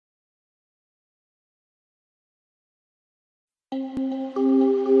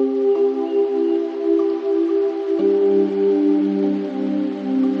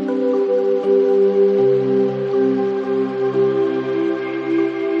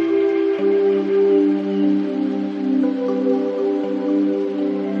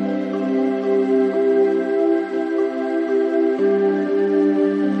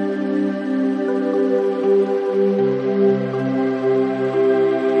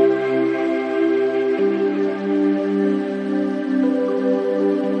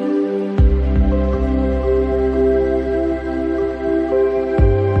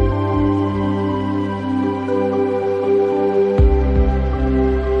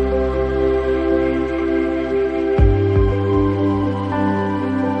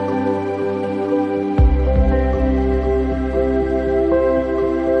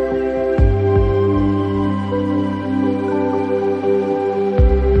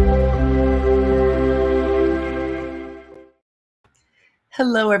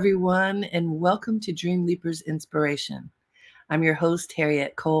Hello, everyone, and welcome to Dream Leapers Inspiration. I'm your host,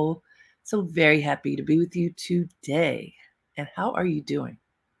 Harriet Cole. So very happy to be with you today. And how are you doing?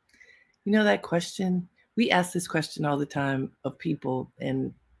 You know that question? We ask this question all the time of people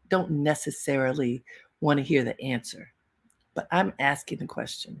and don't necessarily want to hear the answer. But I'm asking the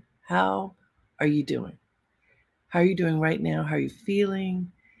question, how are you doing? How are you doing right now? How are you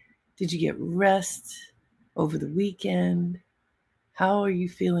feeling? Did you get rest over the weekend? How are you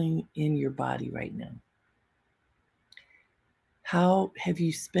feeling in your body right now? How have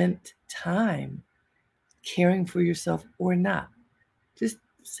you spent time caring for yourself or not? Just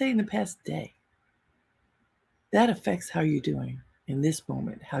say in the past day. That affects how you're doing in this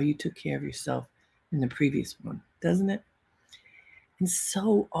moment, how you took care of yourself in the previous one, doesn't it? And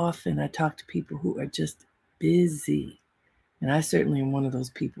so often I talk to people who are just busy. And I certainly am one of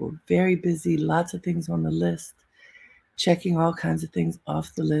those people, very busy, lots of things on the list, checking all kinds of things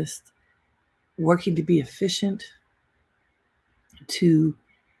off the list, working to be efficient, to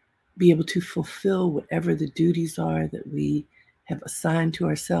be able to fulfill whatever the duties are that we have assigned to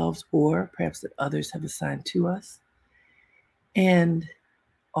ourselves or perhaps that others have assigned to us. And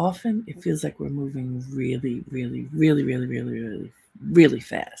often it feels like we're moving really, really, really, really, really, really, really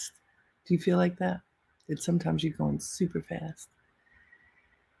fast. Do you feel like that? That sometimes you're going super fast?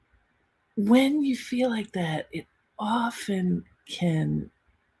 When you feel like that, it often can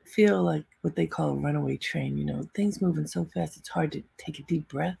feel like what they call a runaway train. You know, things moving so fast, it's hard to take a deep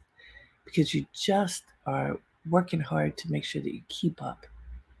breath because you just are working hard to make sure that you keep up.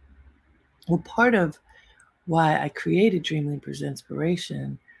 Well, part of why I created Dream Leapers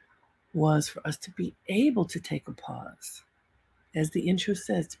Inspiration was for us to be able to take a pause. As the intro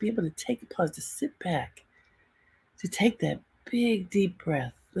says, to be able to take a pause, to sit back, to take that big, deep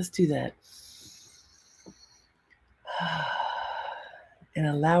breath. Let's do that. And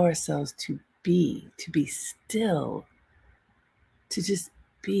allow ourselves to be still, to just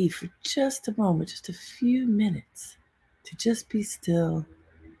be for just a moment, just a few minutes, to just be still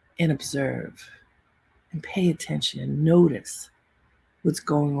and observe and pay attention and notice what's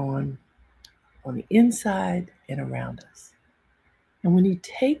going on the inside and around us. And when you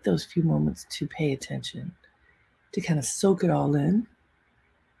take those few moments to pay attention, to kind of soak it all in,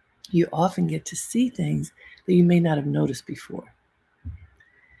 you often get to see things that you may not have noticed before.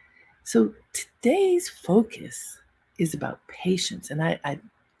 So today's focus is about patience, and I'm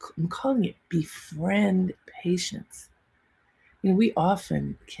calling it Befriend Patience. You know, we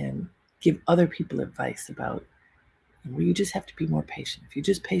often can give other people advice about, well, you just have to be more patient. If you're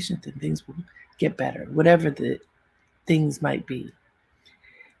just patient, then things will get better, whatever the things might be.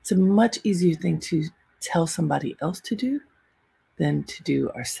 It's a much easier thing to tell somebody else to do than to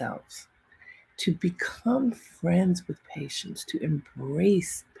do ourselves. To become friends with patience, to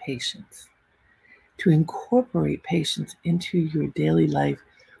embrace patience, to incorporate patience into your daily life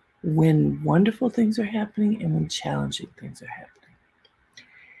when wonderful things are happening and when challenging things are happening.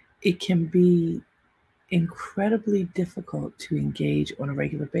 It can be incredibly difficult to engage on a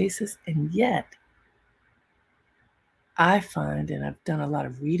regular basis, and yet I find, and I've done a lot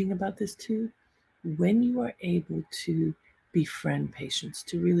of reading about this too, when you are able to befriend patience,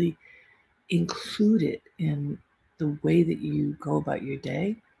 to really include it in the way that you go about your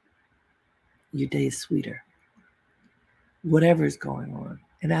day is sweeter. Whatever is going on.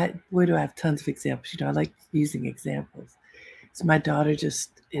 And boy, do I have tons of examples. You know, I like using examples. So my daughter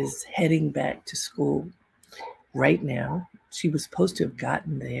just is heading back to school right now. She was supposed to have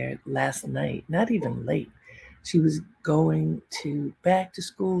gotten there last night, not even late. She was going back to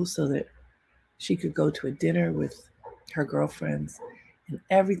school so that she could go to a dinner with her girlfriends, and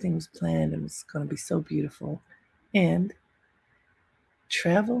everything was planned and it was going to be so beautiful. And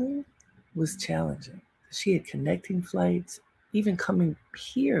traveling was challenging. She had connecting flights, even coming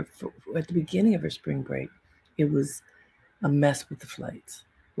here at the beginning of her spring break. It was a mess with the flights.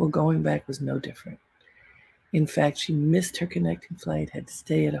 Well, going back was no different. In fact, she missed her connecting flight, had to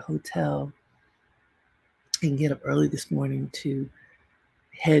stay at a hotel and get up early this morning to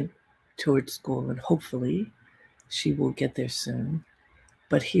head towards school. And hopefully she will get there soon.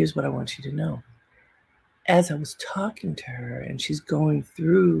 But here's what I want you to know. As I was talking to her and she's going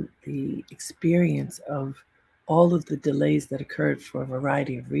through the experience of all of the delays that occurred for a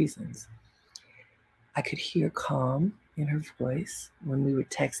variety of reasons, I could hear calm in her voice. When we were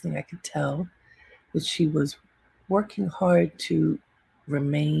texting, I could tell that she was working hard to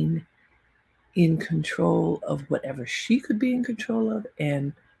remain in control of whatever she could be in control of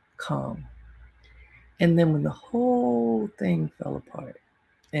and calm. And then when the whole thing fell apart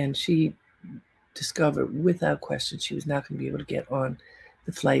and she discovered without question she was not going to be able to get on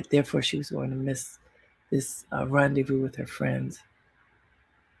the flight, therefore she was going to miss this rendezvous with her friends,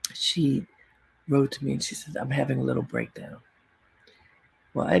 she wrote to me and she said, "I'm having a little breakdown."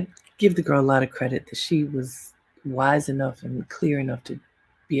 Well, I give the girl a lot of credit that she was wise enough and clear enough to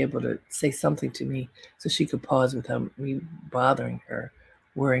be able to say something to me so she could pause without me bothering her,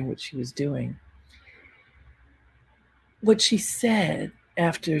 worrying what she was doing. What she said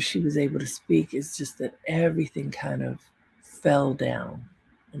after she was able to speak is just that everything kind of fell down.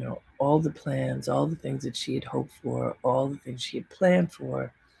 You know, all the plans, all the things that she had hoped for, all the things she had planned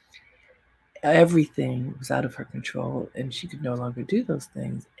for, everything was out of her control and she could no longer do those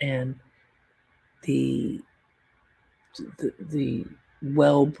things. And the the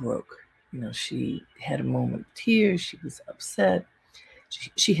well broke. You know, she had a moment of tears. She was upset.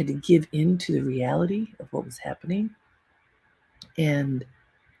 She had to give in to the reality of what was happening. And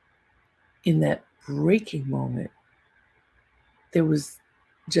in that breaking moment, there was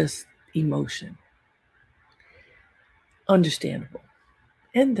just emotion. Understandable.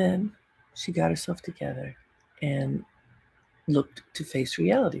 And then she got herself together and looked to face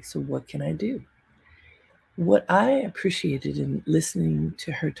reality. So, what can I do? What I appreciated in listening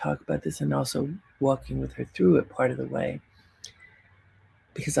to her talk about this and also walking with her through it part of the way,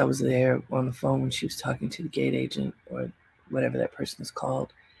 because I was there on the phone when she was talking to the gate agent or whatever that person is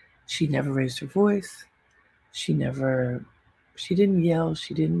called, she never raised her voice. She didn't yell.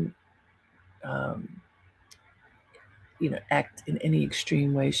 She didn't, um, act in any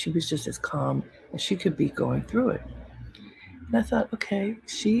extreme way. She was just as calm as she could be going through it. And I thought, okay,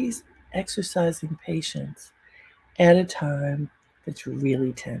 she's exercising patience at a time that's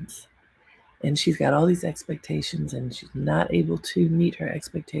really tense. And she's got all these expectations and she's not able to meet her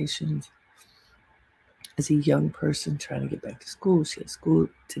expectations as a young person trying to get back to school. She had school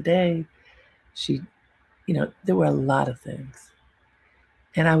today. There were a lot of things.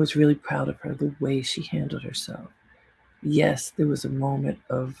 And I was really proud of her, the way she handled herself. Yes, there was a moment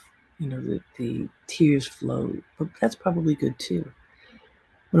of, the tears flowed, but that's probably good too.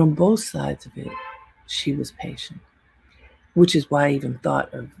 But on both sides of it, she was patient, which is why I even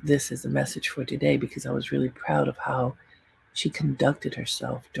thought of this as a message for today, because I was really proud of how she conducted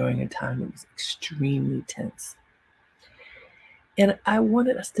herself during a time that was extremely tense. And I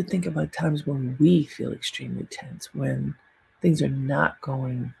wanted us to think about times when we feel extremely tense, when things are not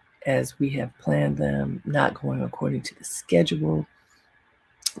going as we have planned them, not going according to the schedule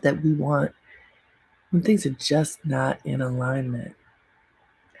that we want, when things are just not in alignment.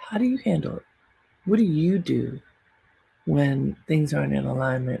 How do you handle it? What do you do when things aren't in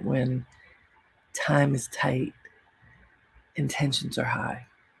alignment, when time is tight and tensions are high?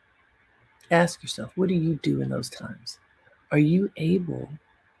 Ask yourself, what do you do in those times? Are you able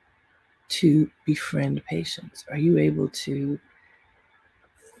to befriend patience? Are you able to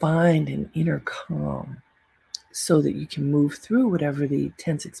find an inner calm so that you can move through whatever the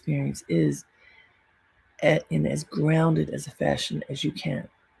tense experience is in as grounded as a fashion as you can?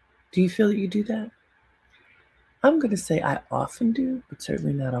 Do you feel that you do that? I'm going to say I often do, but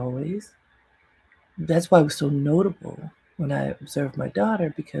certainly not always. That's why it was so notable when I observed my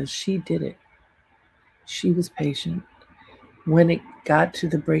daughter, because she did it. She was patient. When it got to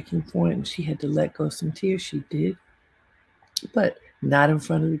the breaking point and she had to let go some tears, she did, but not in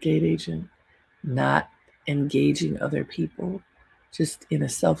front of the gate agent, not engaging other people, just in a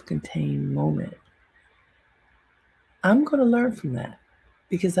self-contained moment. I'm going to learn from that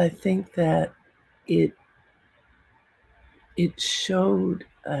because I think that it showed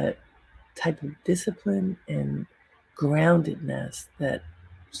a type of discipline and groundedness that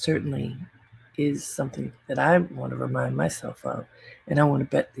certainly is something that I want to remind myself of, and I want to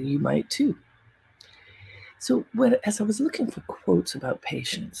bet that you might too. So as I was looking for quotes about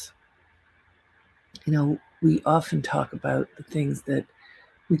patience, we often talk about the things that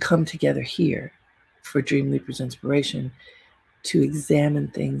we come together here for Dream Leapers Inspiration to examine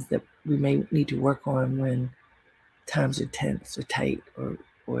things that we may need to work on when times are tense or tight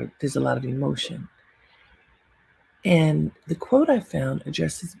or there's a lot of emotion. And the quote I found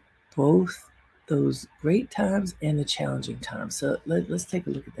addresses both those great times and the challenging times. So let's take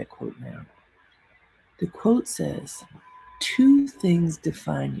a look at that quote now. The quote says, "Two things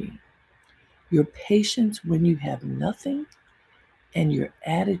define you: your patience when you have nothing and your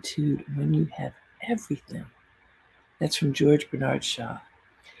attitude when you have everything." That's from George Bernard Shaw.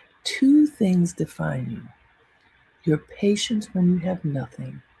 Two things define you: your patience when you have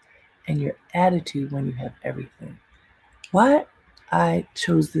nothing and your attitude when you have everything. Why I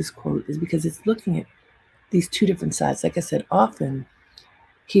chose this quote is because it's looking at these two different sides. Like I said, often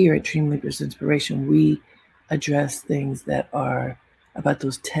here at Dream Leapers Inspiration, we address things that are about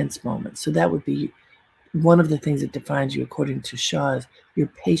those tense moments. So that would be one of the things that defines you, according to Shaw, is your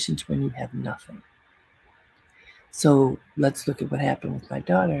patience when you have nothing. So let's look at what happened with my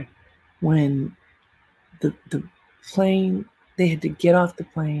daughter when the plane, they had to get off the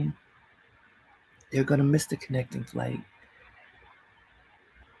plane. They're going to miss the connecting flight.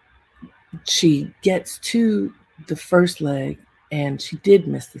 She gets to the first leg and she did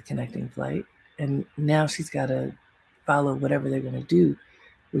miss the connecting flight. And now she's got to follow whatever they're going to do,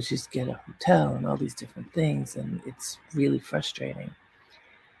 which is get a hotel and all these different things. And it's really frustrating.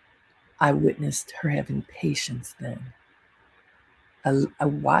 I witnessed her having patience then. I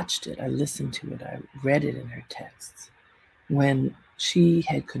watched it. I listened to it. I read it in her texts when she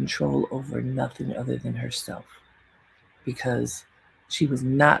had control over nothing other than herself, because she was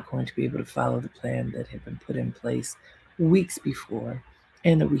not going to be able to follow the plan that had been put in place weeks before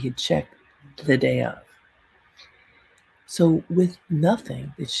and that we had checked the day of. So, with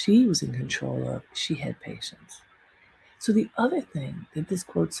nothing that she was in control of, she had patience. So, the other thing that this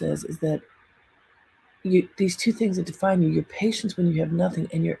quote says is that these two things that define you: your patience when you have nothing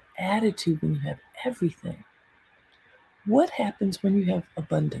and your attitude when you have everything. What happens when you have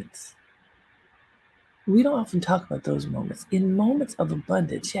abundance? We don't often talk about those moments. In moments of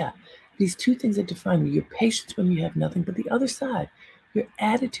abundance, yeah, these two things that define you: your patience when you have nothing, but the other side, your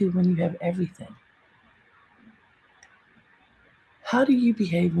attitude when you have everything. How do you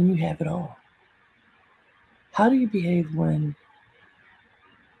behave when you have it all? How do you behave when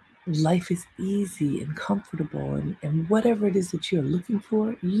life is easy and comfortable and whatever it is that you're looking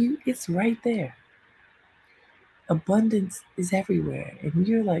for, it's right there. Abundance is everywhere. And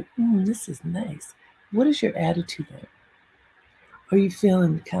you're like, this is nice. What is your attitude then? Are you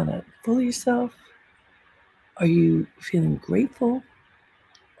feeling kind of full of yourself? Are you feeling grateful?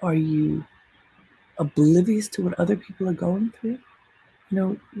 Are you oblivious to what other people are going through?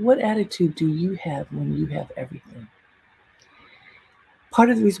 What attitude do you have when you have everything? Part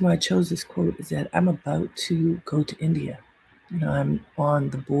of the reason why I chose this quote is that I'm about to go to India. I'm on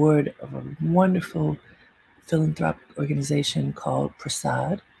the board of a wonderful philanthropic organization called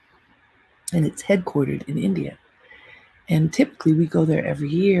Prasad, and it's headquartered in India. And typically we go there every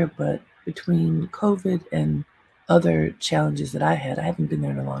year, but between COVID and other challenges that I haven't been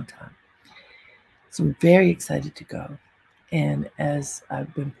there in a long time. So I'm very excited to go. And as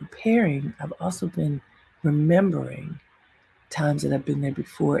I've been preparing, I've also been remembering times that I've been there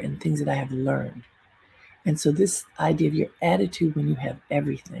before and things that I have learned. And so this idea of your attitude when you have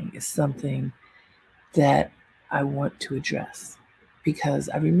everything is something that I want to address, because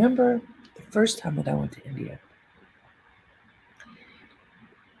I remember the first time that I went to India,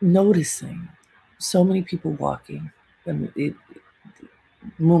 noticing so many people walking. I mean,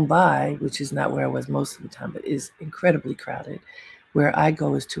 Mumbai, which is not where I was most of the time, but is incredibly crowded. Where I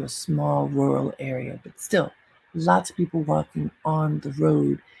go is to a small rural area, but still lots of people walking on the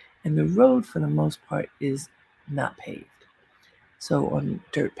road. And the road, for the most part, is not paved. So on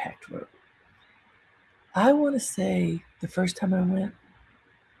dirt packed road. I want to say the first time I went,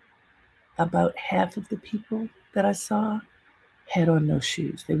 about half of the people that I saw had on no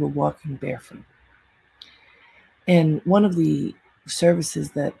shoes. They were walking barefoot. And one of the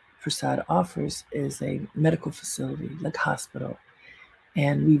services that Prasad offers is a medical facility, like hospital.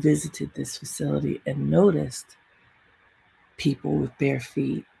 And we visited this facility and noticed people with bare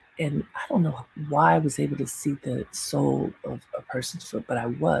feet. And I don't know why I was able to see the sole of a person's foot, but I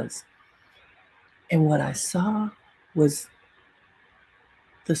was. And what I saw was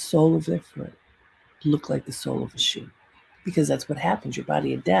the sole of their foot looked like the sole of a shoe, because that's what happens. Your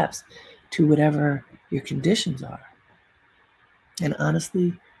body adapts to whatever your conditions are. And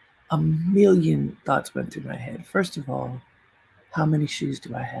honestly, a million thoughts went through my head. First of all, how many shoes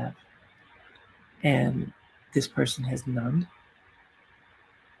do I have? And this person has none.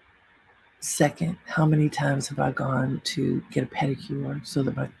 Second, how many times have I gone to get a pedicure so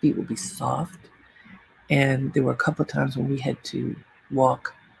that my feet will be soft? And there were a couple of times when we had to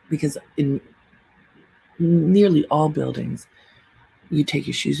walk, because in nearly all buildings, you take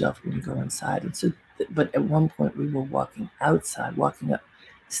your shoes off when you go inside. And so, but at one point we were walking outside, walking up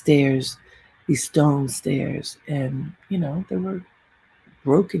stairs, these stone stairs, and there were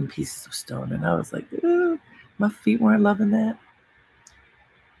broken pieces of stone, and I was like, my feet weren't loving that,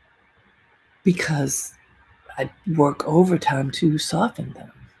 because I work overtime to soften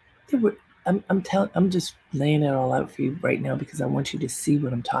them. They were. I'm just laying it all out for you right now because I want you to see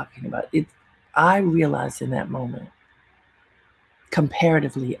what I'm talking about. I realized in that moment,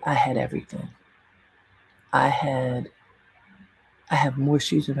 comparatively, I had everything. I have more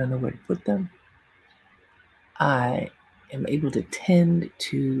shoes than I know where to put them. I am able to tend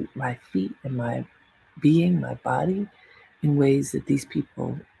to my feet and my being, my body, in ways that these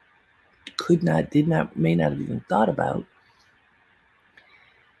people could not, did not, may not have even thought about.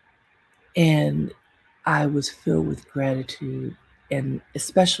 And I was filled with gratitude, and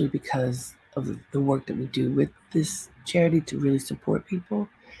especially because of the work that we do with this charity to really support people.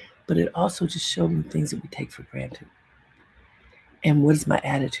 But it also just showed me things that we take for granted. And what is my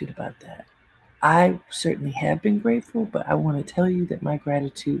attitude about that? I certainly have been grateful, but I want to tell you that my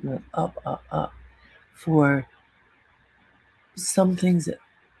gratitude went up, up, up for some things that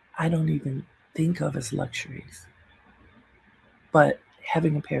I don't even think of as luxuries. But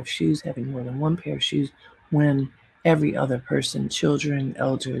having a pair of shoes, having more than one pair of shoes, when every other person, children,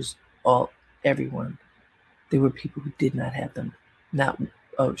 elders, everyone, there were people who did not have them, not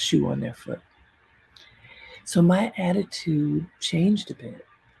a shoe on their foot. So my attitude changed a bit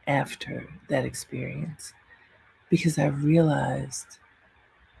after that experience, because I realized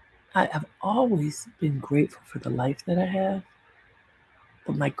I've always been grateful for the life that I have,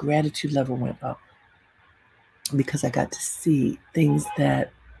 but my gratitude level went up because I got to see things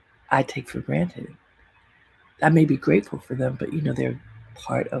that I take for granted. I may be grateful for them, but they're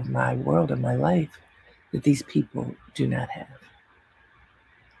part of my world and my life that these people do not have.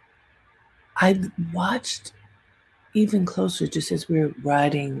 I watched even closer just as we were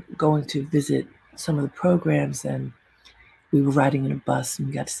riding, going to visit some of the programs, and we were riding in a bus and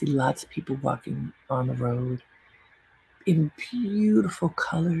we got to see lots of people walking on the road in beautiful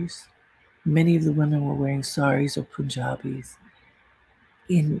colors. Many of the women were wearing saris or Punjabis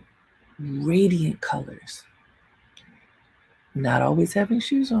in radiant colors, not always having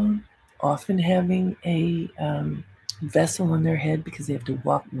shoes on, often having a vessel on their head because they have to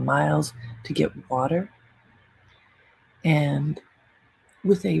walk miles to get water, and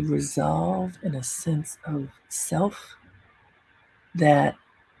with a resolve and a sense of self that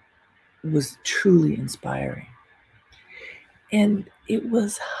was truly inspiring. And it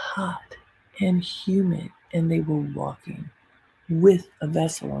was hot and humid, and they were walking with a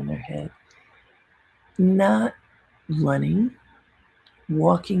vessel on their head, not running,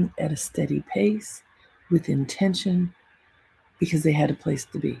 walking at a steady pace with intention because they had a place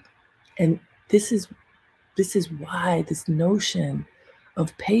to be. And this is why this notion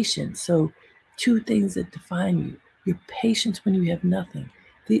of patience. So two things that define you: your patience when you have nothing,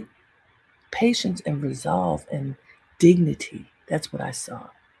 the patience and resolve and dignity. That's what I saw.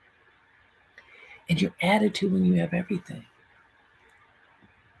 And your attitude when you have everything.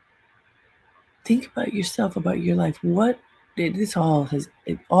 Think about yourself, about your life. This all has,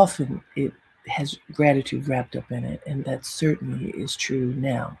 it has gratitude wrapped up in it, and that certainly is true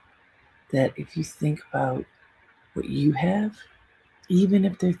now. That if you think about what you have, even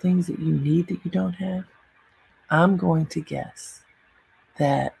if there are things that you need that you don't have, I'm going to guess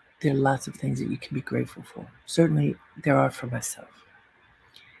that there are lots of things that you can be grateful for. Certainly, there are for myself.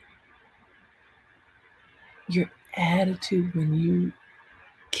 Your attitude when you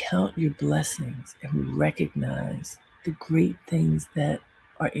count your blessings and recognize the great things that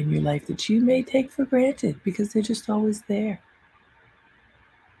are in your life that you may take for granted because they're just always there,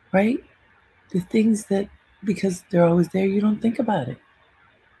 right? The things that, because they're always there, you don't think about it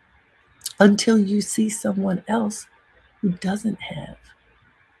until you see someone else who doesn't have.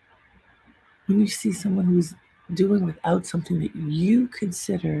 When you see someone who's doing without something that you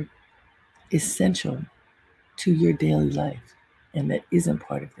consider essential to your daily life and that isn't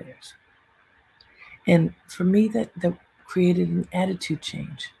part of theirs. And for me, that created an attitude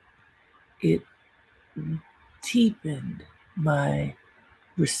change. It deepened my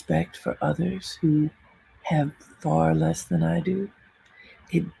respect for others who have far less than I do.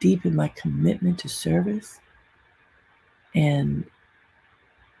 It deepened my commitment to service. And,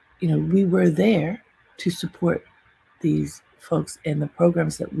 we were there to support these folks, and the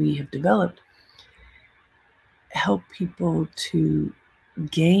programs that we have developed help people to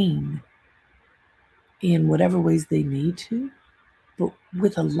gain in whatever ways they need to, but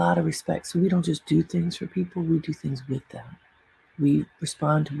with a lot of respect. So we don't just do things for people, we do things with them. We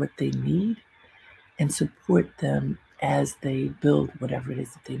respond to what they need and support them as they build whatever it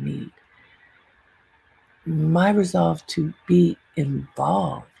is that they need. My resolve to be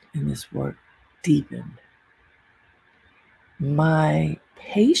involved in this work deepened. My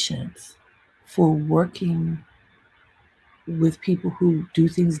patience for working with people who do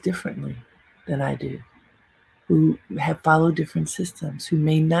things differently than I do, who have followed different systems, who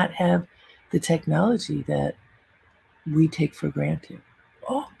may not have the technology that we take for granted.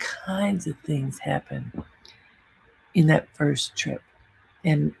 All kinds of things happen in that first trip.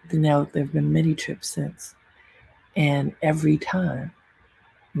 And now there have been many trips since. And every time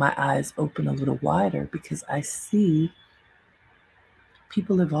my eyes open a little wider because I see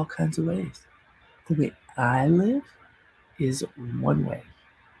people live all kinds of ways. The way I live is one way.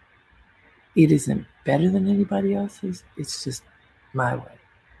 It isn't better than anybody else's, it's just my way.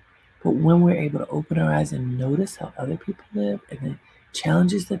 But when we're able to open our eyes and notice how other people live and the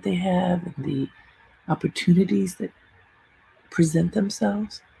challenges that they have and the opportunities that present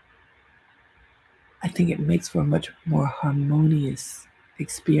themselves, I think it makes for a much more harmonious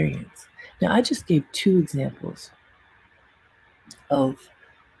experience. Now, I just gave 2 examples of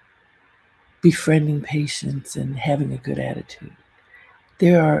befriending patients and having a good attitude.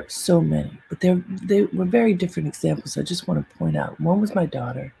 There are so many, but they were very different examples. I just want to point out. One was my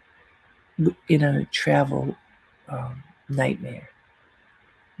daughter in a travel nightmare.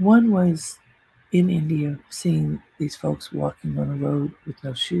 One was in India, seeing these folks walking on a road with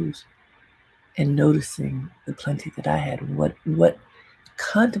no shoes and noticing the plenty that I had and what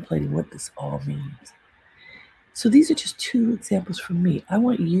contemplating what this all means. So these are just 2 examples from me. I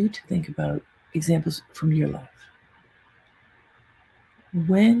want you to think about examples from your life.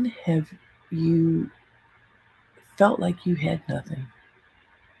 When have you felt like you had nothing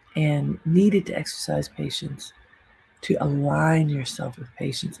and needed to exercise patience to align yourself with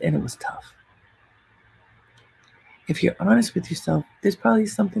patience, and it was tough? If you're honest with yourself, there's probably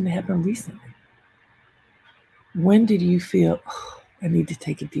something that happened recently. When did you feel, oh, I need to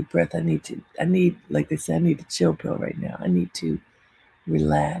take a deep breath. I need, like they say, I need a chill pill right now. I need to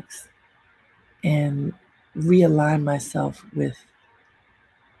relax and realign myself with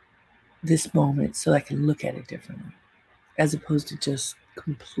this moment so I can look at it differently, as opposed to just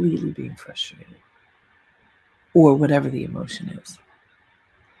completely being frustrated or whatever the emotion is.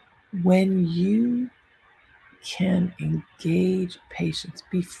 When you can engage patience,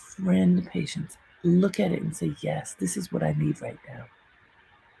 befriend patience, look at it and say, yes, this is what I need right now,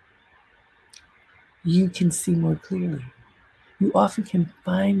 you can see more clearly. You often can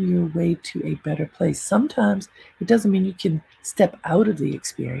find your way to a better place. Sometimes it doesn't mean you can step out of the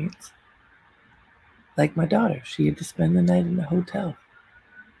experience. Like my daughter, she had to spend the night in a hotel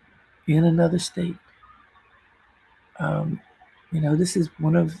in another state. This is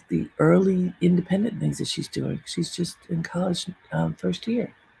one of the early independent things that she's doing. She's just in college first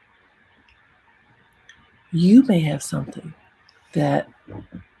year. You may have something that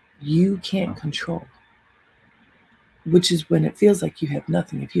you can't control, which is when it feels like you have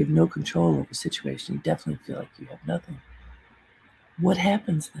nothing. If you have no control over a situation, you definitely feel like you have nothing. What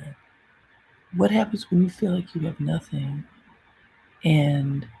happens then? What happens when you feel like you have nothing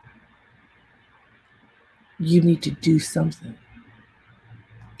and you need to do something?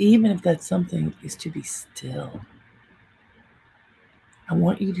 Even if that something is to be still, I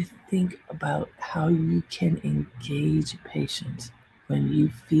want you to think about how you can engage patience when you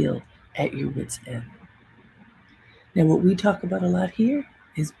feel at your wit's end. Now, what we talk about a lot here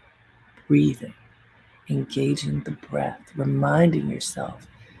is breathing, engaging the breath, reminding yourself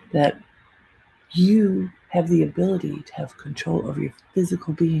that you have the ability to have control over your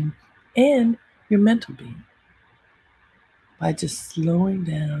physical being and your mental being by just slowing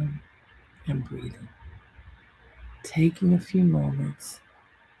down and breathing, taking a few moments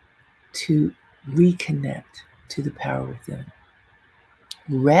to reconnect to the power within,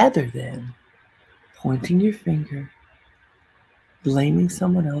 rather than pointing your finger, blaming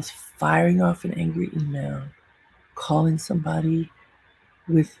someone else, firing off an angry email, calling somebody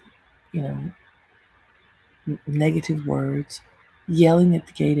with, negative words, yelling at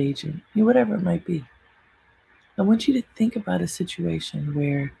the gate agent, whatever it might be. I want you to think about a situation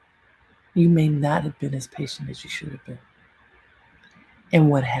where you may not have been as patient as you should have been. and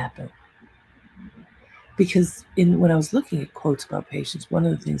what happened. Because when I was looking at quotes about patience, one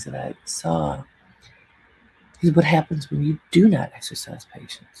of the things that I saw is what happens when you do not exercise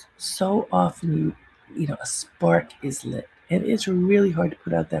patience. So often a spark is lit, and it's really hard to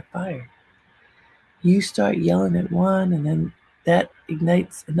put out that fire. You start yelling at one, and then that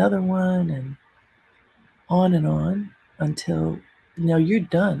ignites another one, and on until you're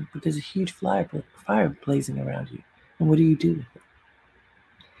done, but there's a huge fire blazing around you. And what do you do with it?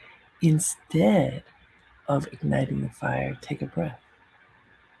 Instead of igniting the fire, take a breath.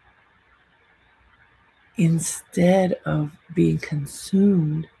 Instead of being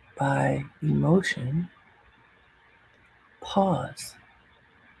consumed by emotion, pause.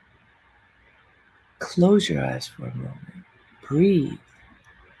 Close your eyes for a moment. Breathe.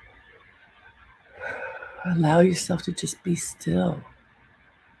 Allow yourself to just be still.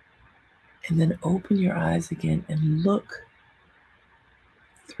 And then open your eyes again and look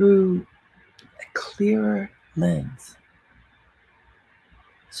through a clearer lens.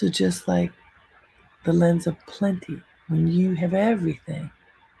 So just like the lens of plenty, when you have everything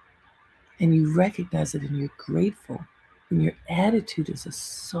and you recognize it and you're grateful, and your attitude is a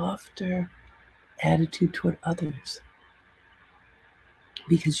softer attitude toward others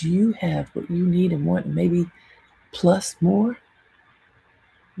because you have what you need and want, and maybe plus more.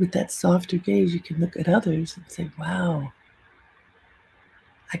 With that softer gaze, you can look at others and say, wow,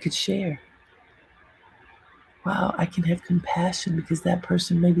 I could share. Wow, I can have compassion because that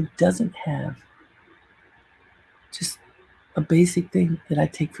person maybe doesn't have just a basic thing that I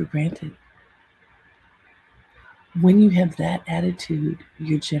take for granted. When you have that attitude,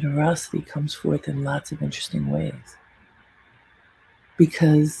 your generosity comes forth in lots of interesting ways.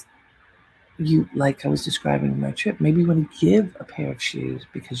 Because you, like I was describing in my trip, maybe you want to give a pair of shoes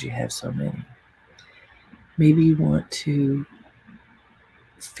because you have so many. Maybe you want to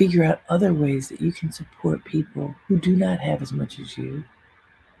figure out other ways that you can support people who do not have as much as you.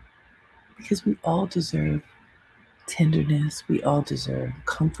 Because we all deserve tenderness, we all deserve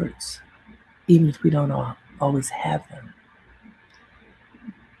comforts, even if we don't always have them.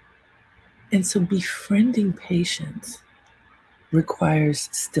 And so befriending patience requires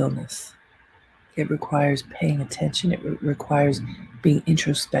stillness. It requires paying attention. It requires being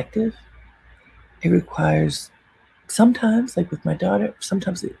introspective. It requires, sometimes, like with my daughter,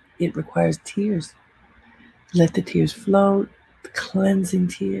 sometimes it requires tears. Let the tears flow, the cleansing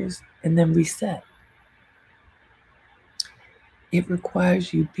tears, and then reset. It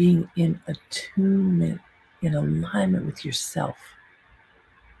requires you being in attunement, in alignment with yourself.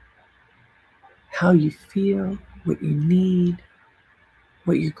 How you feel, what you need,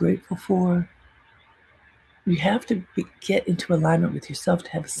 what you're grateful for. You have to get into alignment with yourself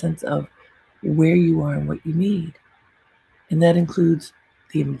to have a sense of where you are and what you need. And that includes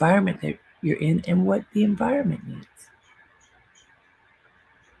the environment that you're in and what the environment needs.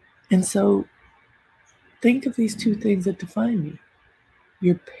 And so think of these two things that define you: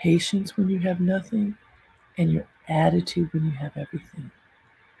 your patience when you have nothing, and your attitude when you have everything.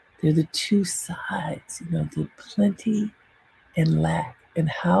 They're the two sides, the plenty and lack. And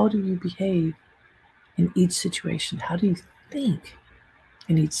how do you behave in each situation? How do you think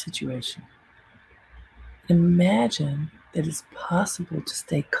in each situation? Imagine that it's possible to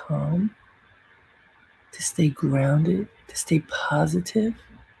stay calm, to stay grounded, to stay positive,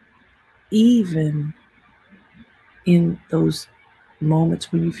 even in those moments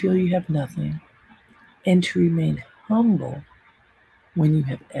when you feel you have nothing, and to remain humble when you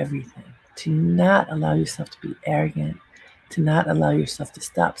have everything. To not allow yourself to be arrogant, to not allow yourself to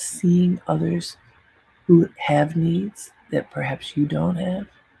stop seeing others who have needs that perhaps you don't have.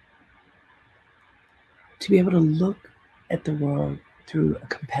 To be able to look at the world through a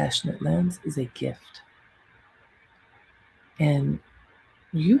compassionate lens is a gift. And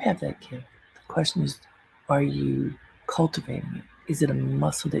you have that gift. The question is, are you cultivating it? Is it a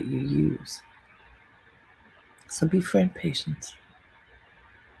muscle that you use? So befriend patience.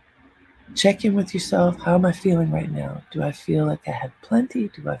 Check in with yourself. How am I feeling right now? Do I feel like I have plenty?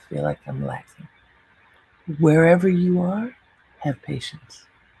 Do I feel like I'm lacking? Wherever you are, have patience.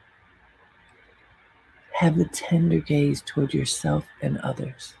 Have a tender gaze toward yourself and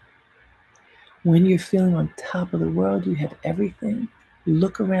others. When you're feeling on top of the world, you have everything.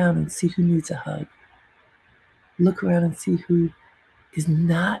 Look around and see who needs a hug. Look around and see who is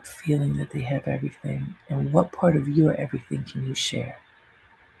not feeling that they have everything, and what part of your everything can you share.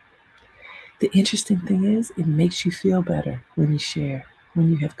 The interesting thing is, it makes you feel better when you share, when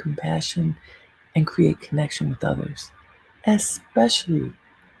you have compassion and create connection with others, especially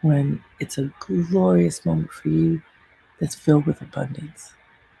when it's a glorious moment for you that's filled with abundance.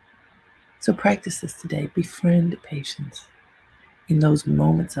 So practice this today. Befriend patience in those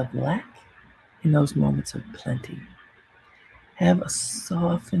moments of lack, in those moments of plenty. Have a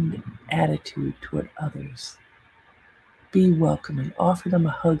softened attitude toward others. Be welcoming. Offer them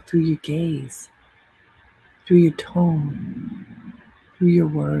a hug through your gaze, through your tone, through your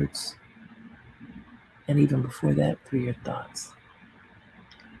words, and even before that, through your thoughts.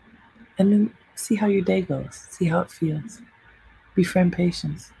 And then see how your day goes. See how it feels. Befriend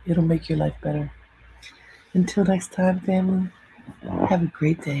patience. It'll make your life better. Until next time, family, have a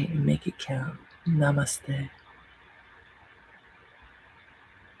great day and make it count. Namaste.